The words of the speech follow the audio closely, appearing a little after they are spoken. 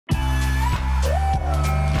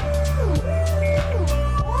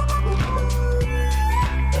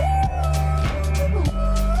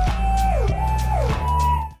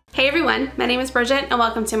Hey everyone, my name is Bridget and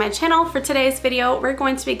welcome to my channel. For today's video, we're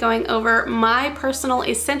going to be going over my personal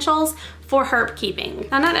essentials for herp keeping.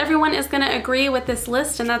 Now, not everyone is gonna agree with this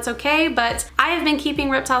list and that's okay, but I have been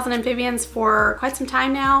keeping reptiles and amphibians for quite some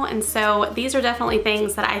time now, and so these are definitely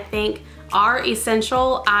things that I think are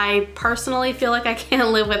essential. I personally feel like I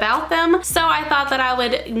can't live without them. So I thought that I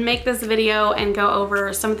would make this video and go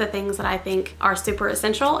over some of the things that I think are super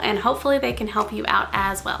essential, and hopefully they can help you out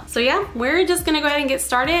as well. So yeah, we're just gonna go ahead and get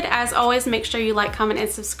started. As always, make sure you like, comment, and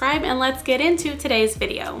subscribe, and let's get into today's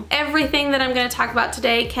video. Everything that I'm gonna talk about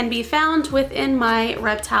today can be found within my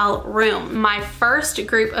reptile room. My first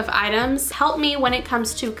group of items help me when it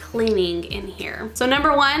comes to cleaning in here. So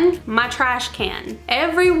number one, my trash can.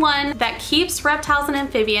 Everyone that keeps reptiles and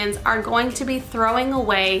amphibians are going to be throwing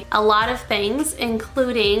away a lot of things,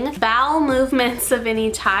 including bowel movements of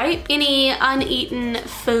any type, any uneaten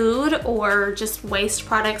food, or just waste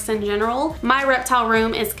products in general. My reptile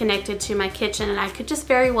room is connected to my kitchen, and I could just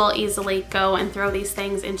very well easily go and throw these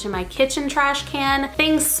things into my kitchen trash can.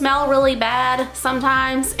 Things smell really bad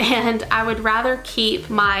sometimes, and I would rather keep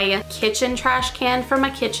my kitchen trash can for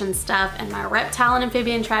my kitchen stuff and my reptile and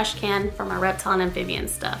amphibian trash can for my reptile and amphibian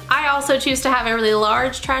stuff. I also choose to have a really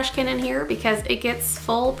large trash can in here because it gets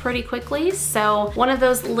full pretty quickly. So one of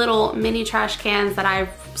those little mini trash cans that I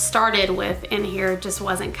started with in here just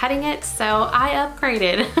wasn't cutting it, so I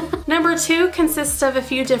upgraded. Number two consists of a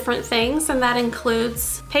few different things, and that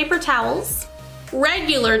includes paper towels,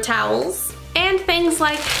 regular towels, and things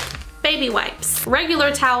like baby wipes.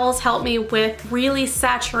 Regular towels help me with really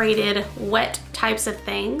saturated, wet types of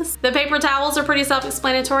things. The paper towels are pretty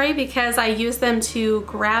self-explanatory because I use them to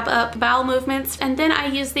grab up bowel movements, and then I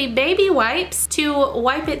use the baby wipes to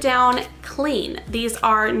wipe it down clean. These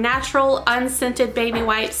are natural, unscented baby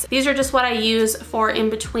wipes. These are just what I use for in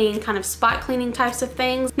between kind of spot cleaning types of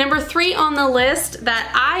things. Number three on the list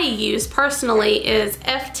that I use personally is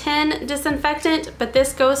F10 disinfectant, but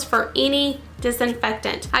this goes for any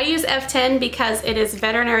disinfectant. I use F10 because it is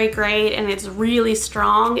veterinary grade and it's really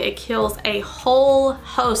strong. It kills a whole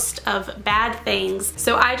host of bad things.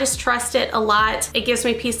 So I just trust it a lot. It gives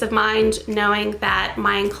me peace of mind knowing that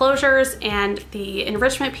my enclosures and the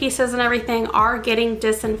enrichment pieces and everything are getting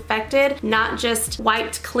disinfected, not just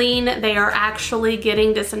wiped clean. They are actually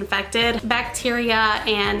getting disinfected. Bacteria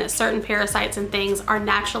and certain parasites and things are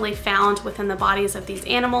naturally found within the bodies of these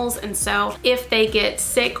animals, and so if they get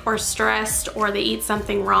sick or stressed or they eat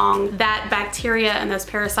something wrong, that bacteria and those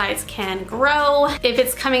parasites can grow. If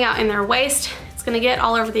it's coming out in their waste, it's gonna get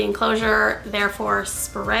all over the enclosure, therefore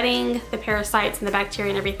spreading the parasites and the bacteria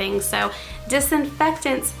and everything. So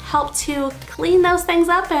disinfectants help to clean those things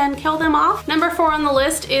up and kill them off. Number four on the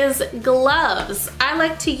list is gloves. I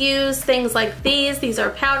like to use things like these. These are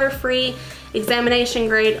powder-free, examination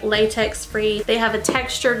grade, latex free. They have a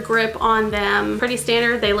textured grip on them. Pretty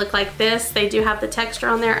standard. They look like this. They do have the texture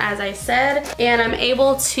on there, as I said, and I'm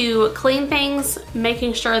able to clean things,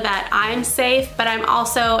 making sure that I'm safe, but I'm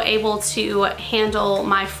also able to handle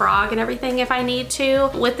my frog and everything if I need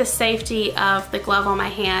to with the safety of the glove on my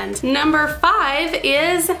hand. Number five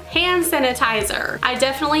is hand sanitizer. I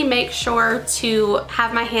definitely make sure to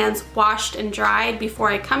have my hands washed and dried before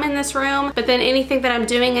I come in this room, but then anything that I'm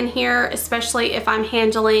doing in here, especially if I'm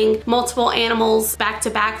handling multiple animals back to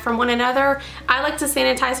back from one another, I like to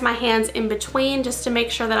sanitize my hands in between just to make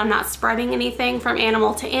sure that I'm not spreading anything from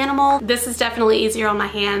animal to animal. This is definitely easier on my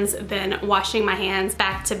hands than washing my hands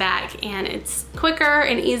back to back, and it's quicker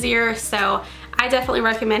and easier, so I definitely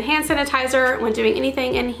recommend hand sanitizer when doing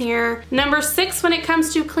anything in here. Number six when it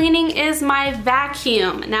comes to cleaning is my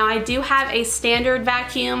vacuum. Now, I do have a standard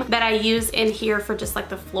vacuum that I use in here for just like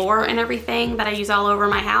the floor and everything that I use all over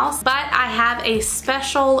my house, but I have a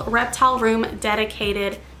special reptile room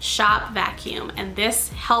dedicated shop vacuum, and this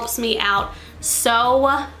helps me out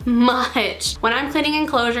so much. When I'm cleaning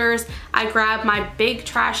enclosures, I grab my big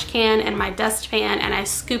trash can and my dustpan and I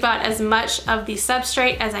scoop out as much of the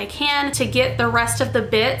substrate as I can. To get the rest of the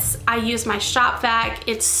bits, I use my shop vac.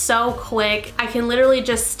 It's so quick. I can literally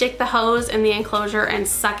just stick the hose in the enclosure and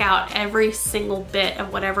suck out every single bit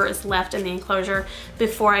of whatever is left in the enclosure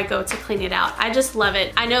before I go to clean it out. I just love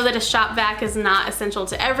it. I know that a shop vac is not essential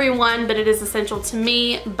to everyone, but it is essential to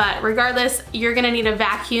me. But regardless, you're gonna need a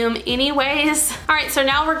vacuum anyways. All right, so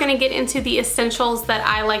now we're gonna get into the essentials that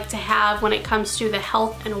I like to have when it comes to the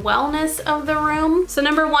health and wellness of the room. So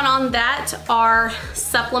number one on that are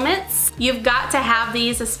supplements. You've got to have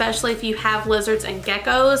these, especially if you have lizards and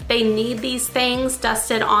geckos. They need these things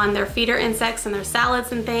dusted on their feeder insects and their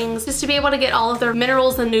salads and things, just to be able to get all of their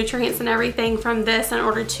minerals and nutrients and everything from this in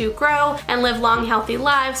order to grow and live long, healthy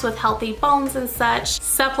lives with healthy bones and such.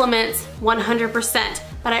 Supplements, 100%.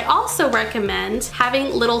 but I also recommend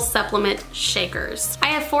having little supplement shakers. I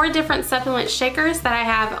have 4 different supplement shakers that I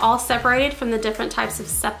have all separated from the different types of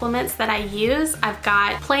supplements that I use. I've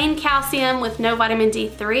got plain calcium with no vitamin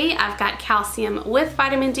D3, I've got calcium with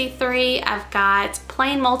vitamin D3, I've got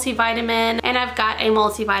plain multivitamin, and I've got a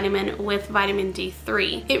multivitamin with vitamin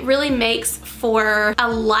D3. It really makes for a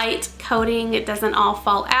light coating. It doesn't all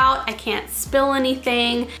fall out. I can't spill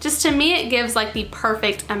anything. Just to me, it gives like the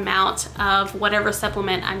perfect amount of whatever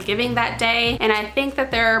supplement I'm giving that day. And I think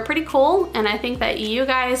that they're pretty cool, and I think that you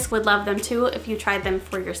guys would love them too if you tried them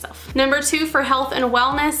for yourself. Number 2 for health and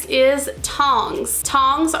wellness is tongs.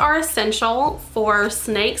 Tongs are essential for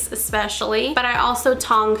snakes especially, but I also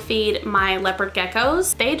tong feed my leopard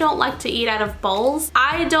geckos. They don't like to eat out of bowls.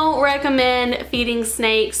 I don't recommend feeding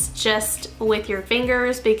snakes just with your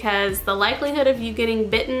fingers because the likelihood of you getting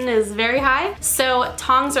bitten is very high. So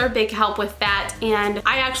tongs are a big help with that, and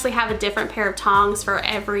I actually have a different pair of tongs for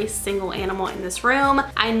every single animal in this room.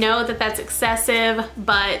 I know that that's excessive,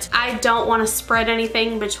 but I don't want to spread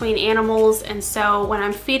anything between animals, and so when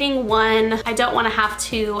I'm feeding one, I don't want to have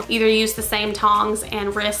to either use the same tongs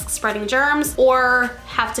and risk spreading germs or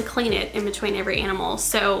have to clean it in between every animal.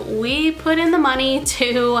 So we put in the money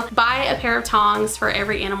to buy a pair of tongs for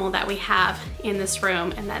every animal that we have in this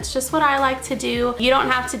room, and that's just what I like to do. You don't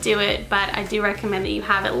have to do it, but I do recommend that you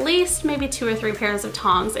have at least maybe 2 or 3 pairs of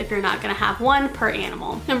tongs if you're not gonna have one per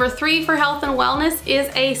animal. Number 3 for health and wellness is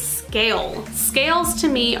a scale. Scales to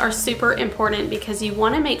me are super important because you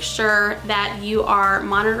wanna make sure that you are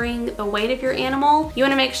monitoring the weight of your animal. You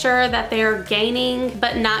wanna make sure that they're gaining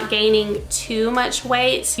but not gaining too much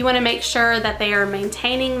weight. You wanna make sure that they are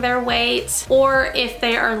maintaining their weight, or if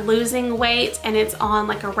they are losing weight and it's on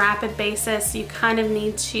like a rapid basis, you kind of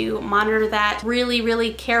need to monitor that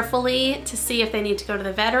really carefully to see if they need to go to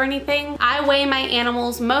the vet or anything. I weigh my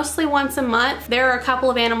animals mostly once a month. There are a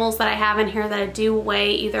couple of animals that I have in here that I do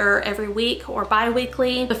weigh either every week or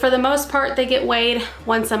bi-weekly, but for the most part they get weighed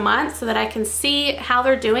once a month so that I can see how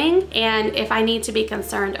they're doing and if I need to be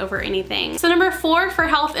concerned over anything. So number 4 for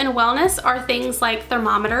health and wellness are things like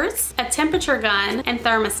thermometers, a temperature gun, and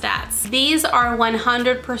thermostats. These are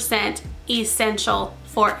 100% essential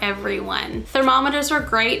for everyone. Thermometers are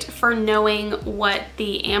great for knowing what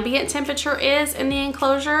the ambient temperature is in the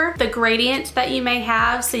enclosure, the gradient that you may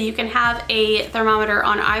have, so you can have a thermometer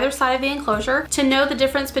on either side of the enclosure to know the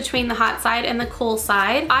difference between the hot side and the cool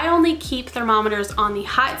side. I only keep thermometers on the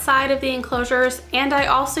hot side of the enclosures, and I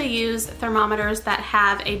also use thermometers that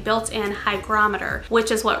have a built-in hygrometer,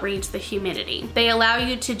 which is what reads the humidity. They allow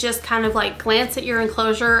you to just kind of like glance at your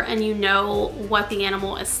enclosure and you know what the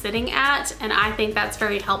animal is sitting at, and I think that's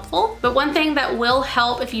very helpful. But one thing that will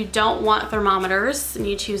help if you don't want thermometers and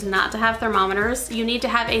you choose not to have thermometers, you need to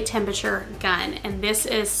have a temperature gun. And this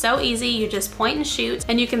is so easy. You just point and shoot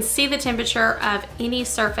and you can see the temperature of any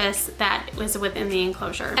surface that is within the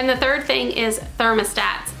enclosure. And the third thing is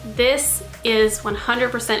thermostats. This is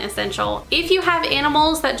 100% essential. If you have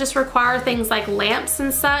animals that just require things like lamps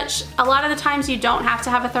and such, a lot of the times you don't have to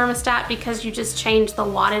have a thermostat because you just change the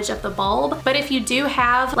wattage of the bulb. But if you do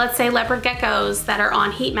have, let's say, leopard geckos that are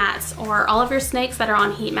on heat mats, or all of your snakes that are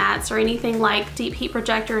on heat mats, or anything like deep heat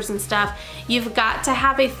projectors and stuff, you've got to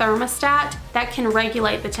have a thermostat that can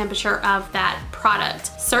regulate the temperature of that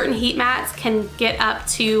product. Certain heat mats can get up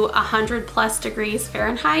to 100+ degrees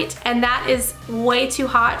Fahrenheit, and that is way too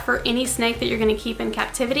hot for any snake that you're gonna keep in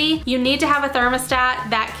captivity. You need to have a thermostat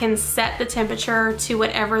that can set the temperature to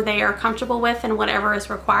whatever they are comfortable with and whatever is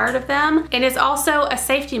required of them. And it's also a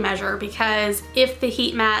safety measure because if the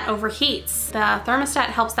heat mat overheats, the thermostat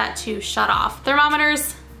helps that to shut off.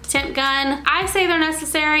 Thermometers, temp gun, I say they're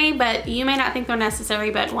necessary, but you may not think they're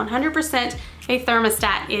necessary, but 100% a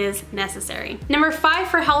thermostat is necessary. Number 5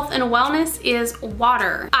 for health and wellness is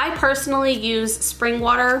water. I personally use spring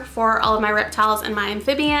water for all of my reptiles and my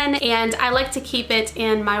amphibian, and I like to keep it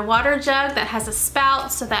in my water jug that has a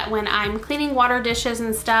spout so that when I'm cleaning water dishes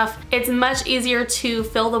and stuff, it's much easier to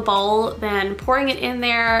fill the bowl than pouring it in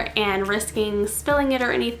there and risking spilling it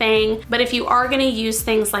or anything. But if you are gonna use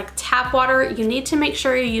things like tap water, you need to make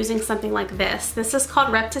sure you're using something like this. This is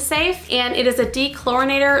called ReptiSafe, and it is a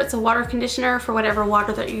dechlorinator. It's a water conditioner for whatever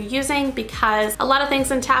water that you're using, because a lot of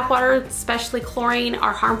things in tap water, especially chlorine,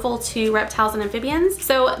 are harmful to reptiles and amphibians.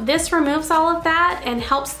 So this removes all of that and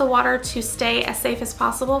helps the water to stay as safe as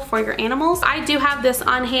possible for your animals. I do have this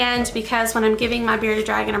on hand because when I'm giving my bearded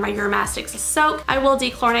dragon or my uromastyx a soak, I will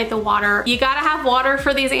dechlorinate the water. You gotta have water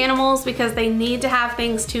for these animals because they need to have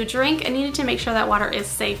things to drink, and you need to make sure that water is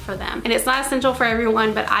safe for them. And it's not essential for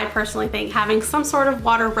everyone, but I personally think having some sort of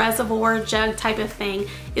water reservoir jug type of thing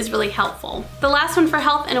is really helpful. essential. The last one for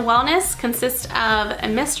health and wellness consists of a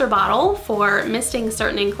mister bottle for misting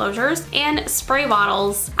certain enclosures and spray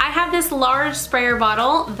bottles. I have this large sprayer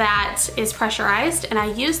bottle that is pressurized, and I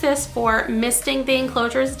use this for misting the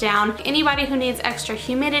enclosures down. Anybody who needs extra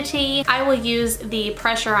humidity, I will use the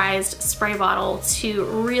pressurized spray bottle to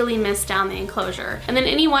really mist down the enclosure. And then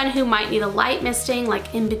anyone who might need a light misting,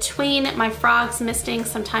 like in between my frog's misting,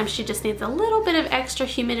 sometimes she just needs a little bit of extra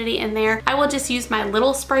humidity in there, I will just use my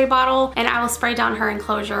little spray bottle and I will spray down her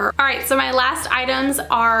enclosure. All right, so my last items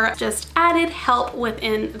are just added help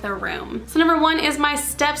within the room. So number one is my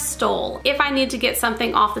step stool. If I need to get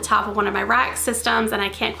something off the top of one of my rack systems and I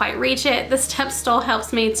can't quite reach it, the step stool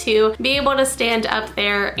helps me to be able to stand up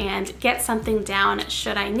there and get something down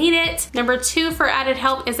should I need it. Number two for added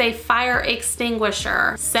help is a fire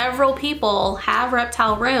extinguisher. Several people have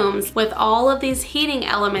reptile rooms with all of these heating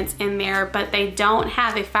elements in there, but they don't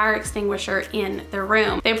have a fire extinguisher in their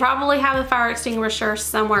room. They probably have a fire extinguisher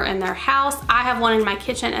somewhere in their house. I have one in my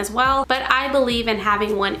kitchen as well, but I believe in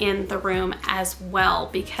having one in the room as well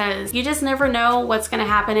because you just never know what's gonna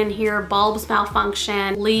happen in here. Bulbs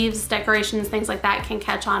malfunction, leaves, decorations, things like that can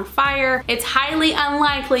catch on fire. It's highly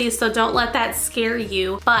unlikely, so don't let that scare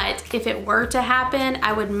you. But if it were to happen,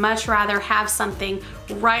 I would much rather have something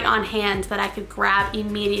right on hand that I could grab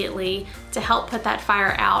immediately to help put that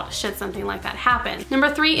fire out should something like that happen.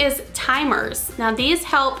 Number three is timers. Now these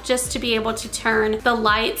help just to be able to turn the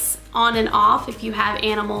lights on and off if you have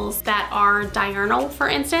animals that are diurnal, for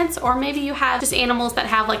instance, or maybe you have just animals that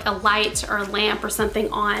have like a light or a lamp or something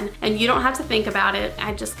on and you don't have to think about it.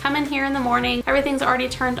 I just come in here in the morning, everything's already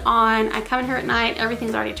turned on. I come in here at night,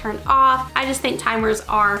 everything's already turned off. I just think timers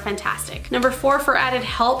are fantastic. Number four for added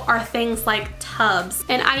help are things like tubs.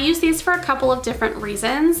 And I use these for a couple of different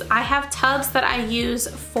reasons. I have tubs that I use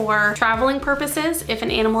for traveling purposes if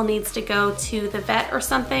an animal needs to go to the vet or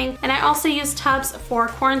something. And I also use tubs for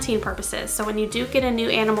quarantine purposes. So when you do get a new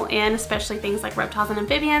animal in, especially things like reptiles and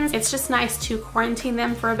amphibians, it's just nice to quarantine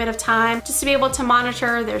them for a bit of time just to be able to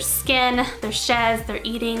monitor their skin, their sheds, their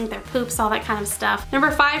eating, their poops, all that kind of stuff.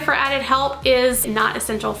 Number five for added help is not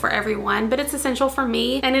essential for everyone, but it's essential for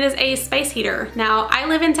me, and it is a space heater. Now I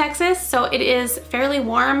live in Texas, so it is fairly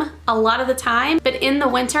warm a lot of the time, but in the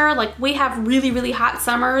winter, like we have really hot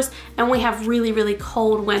summers and we have really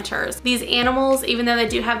cold winters. These animals, even though they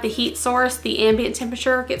do have the heat source, the ambient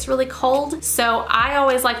temperature gets really cold. So I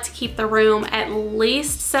always like to keep the room at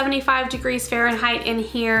least 75 degrees Fahrenheit in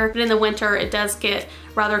here, but in the winter it does get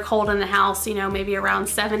rather cold in the house, you know, maybe around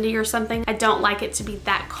 70 or something. I don't like it to be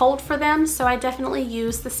that cold for them, so I definitely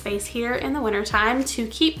use the space heater in the wintertime to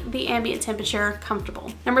keep the ambient temperature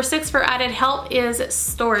comfortable. Number six for added help is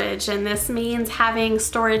storage, and this means having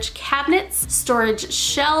storage cabinets, storage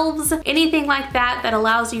shelves, anything like that that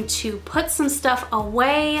allows you to put some stuff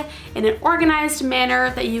away in an organized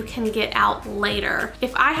manner that you can get out later.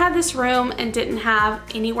 If I had this room and didn't have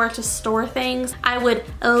anywhere to store things, I would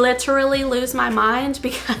literally lose my mind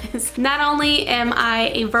because not only am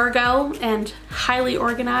I a Virgo and highly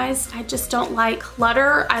organized, I just don't like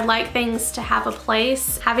clutter. I like things to have a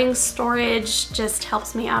place. Having storage just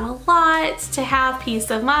helps me out a lot to have peace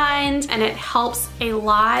of mind, and it helps a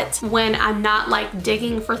lot when I'm not like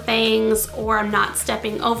digging for things or I'm not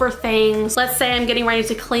stepping over things. Let's say I'm getting ready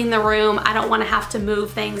to clean the room. I don't want to have to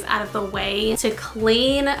move things out of the way to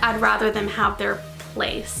clean. I'd rather them have their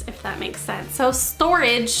place, if that makes sense. So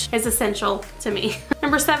storage is essential to me.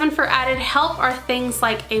 Number seven for added help are things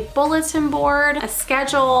like a bulletin board, a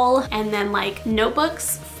schedule, and then like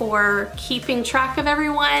notebooks for keeping track of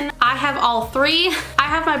everyone. I have all three. I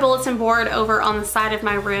have my bulletin board over on the side of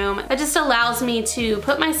my room. That just allows me to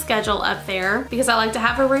put my schedule up there because I like to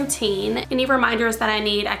have a routine. Any reminders that I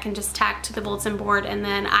need, I can just tack to the bulletin board. And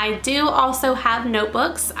then I do also have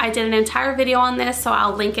notebooks. I did an entire video on this, so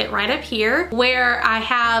I'll link it right up here, where I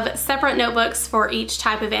have separate notebooks for each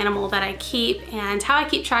type of animal that I keep and how I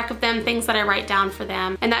keep track of them, things that I write down for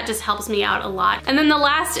them, and that just helps me out a lot. And then the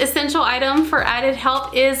last essential item for added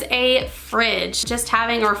help is a fridge. Just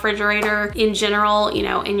having a refrigerator in general, you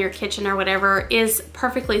know, in your kitchen or whatever is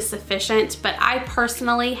perfectly sufficient, but I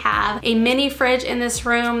personally have a mini fridge in this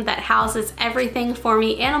room that houses everything for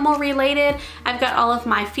me animal related. I've got all of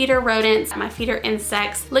my feeder rodents, my feeder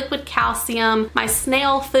insects, liquid calcium, my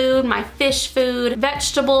snail food, my fish food,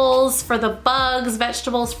 vegetables for the bugs,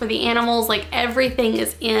 vegetables for the animals, like everything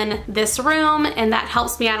is in this room, and that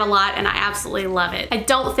helps me out a lot, and I absolutely love it. I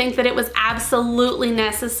don't think that it was absolutely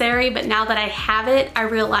necessary, but now that I have it, I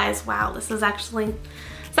realize, wow, this is actually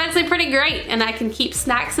actually pretty great, and I can keep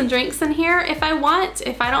snacks and drinks in here if I want.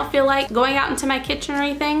 If I don't feel like going out into my kitchen or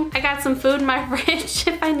anything, I got some food in my fridge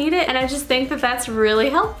if I need it, and I just think that that's really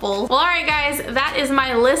helpful. Well, alright guys, that is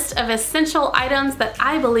my list of essential items that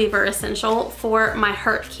I believe are essential for my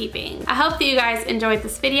herp keeping. I hope that you guys enjoyed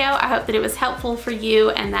this video. I hope that it was helpful for you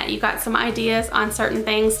and that you got some ideas on certain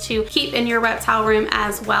things to keep in your reptile room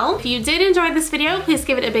as well. If you did enjoy this video, please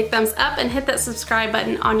give it a big thumbs up and hit that subscribe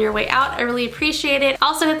button on your way out. I really appreciate it.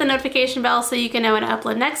 Also hit the notification bell so you can know when I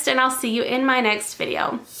upload next, and I'll see you in my next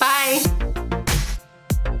video. Bye!